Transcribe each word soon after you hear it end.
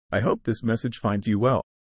I hope this message finds you well.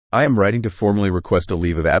 I am writing to formally request a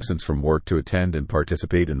leave of absence from work to attend and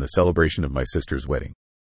participate in the celebration of my sister's wedding.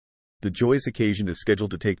 The joyous occasion is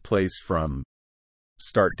scheduled to take place from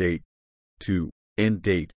start date to end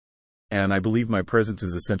date, and I believe my presence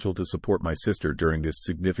is essential to support my sister during this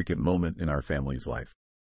significant moment in our family's life.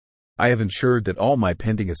 I have ensured that all my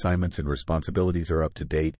pending assignments and responsibilities are up to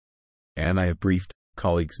date, and I have briefed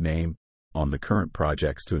colleagues' name on the current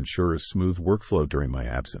projects to ensure a smooth workflow during my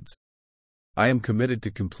absence. I am committed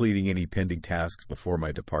to completing any pending tasks before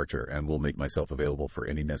my departure and will make myself available for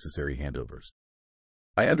any necessary handovers.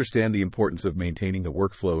 I understand the importance of maintaining the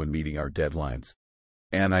workflow and meeting our deadlines,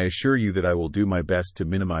 and I assure you that I will do my best to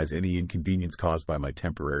minimize any inconvenience caused by my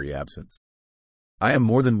temporary absence. I am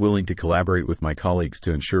more than willing to collaborate with my colleagues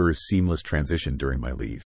to ensure a seamless transition during my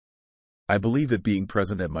leave. I believe that being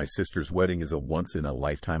present at my sister's wedding is a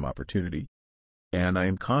once-in-a-lifetime opportunity, and I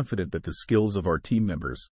am confident that the skills of our team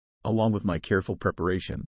members, along with my careful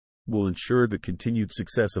preparation, will ensure the continued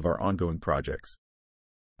success of our ongoing projects.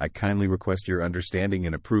 I kindly request your understanding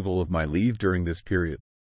and approval of my leave during this period.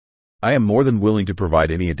 I am more than willing to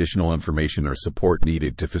provide any additional information or support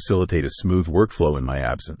needed to facilitate a smooth workflow in my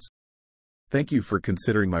absence. Thank you for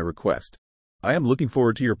considering my request. I am looking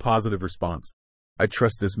forward to your positive response. I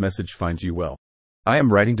trust this message finds you well. I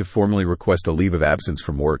am writing to formally request a leave of absence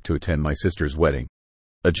from work to attend my sister's wedding,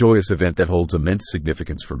 a joyous event that holds immense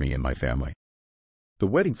significance for me and my family. The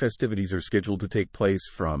wedding festivities are scheduled to take place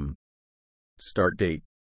from start date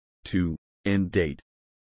to end date,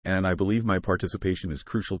 and I believe my participation is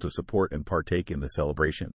crucial to support and partake in the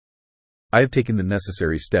celebration. I have taken the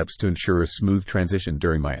necessary steps to ensure a smooth transition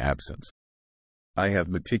during my absence. I have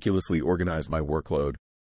meticulously organized my workload,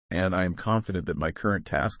 and I am confident that my current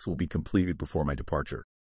tasks will be completed before my departure.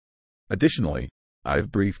 Additionally, I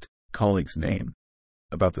have briefed colleagues' name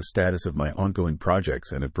about the status of my ongoing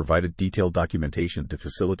projects and have provided detailed documentation to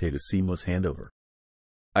facilitate a seamless handover.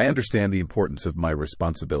 I understand the importance of my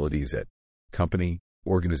responsibilities at company,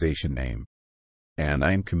 organization name, and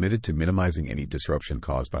I am committed to minimizing any disruption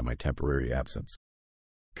caused by my temporary absence.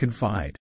 Confide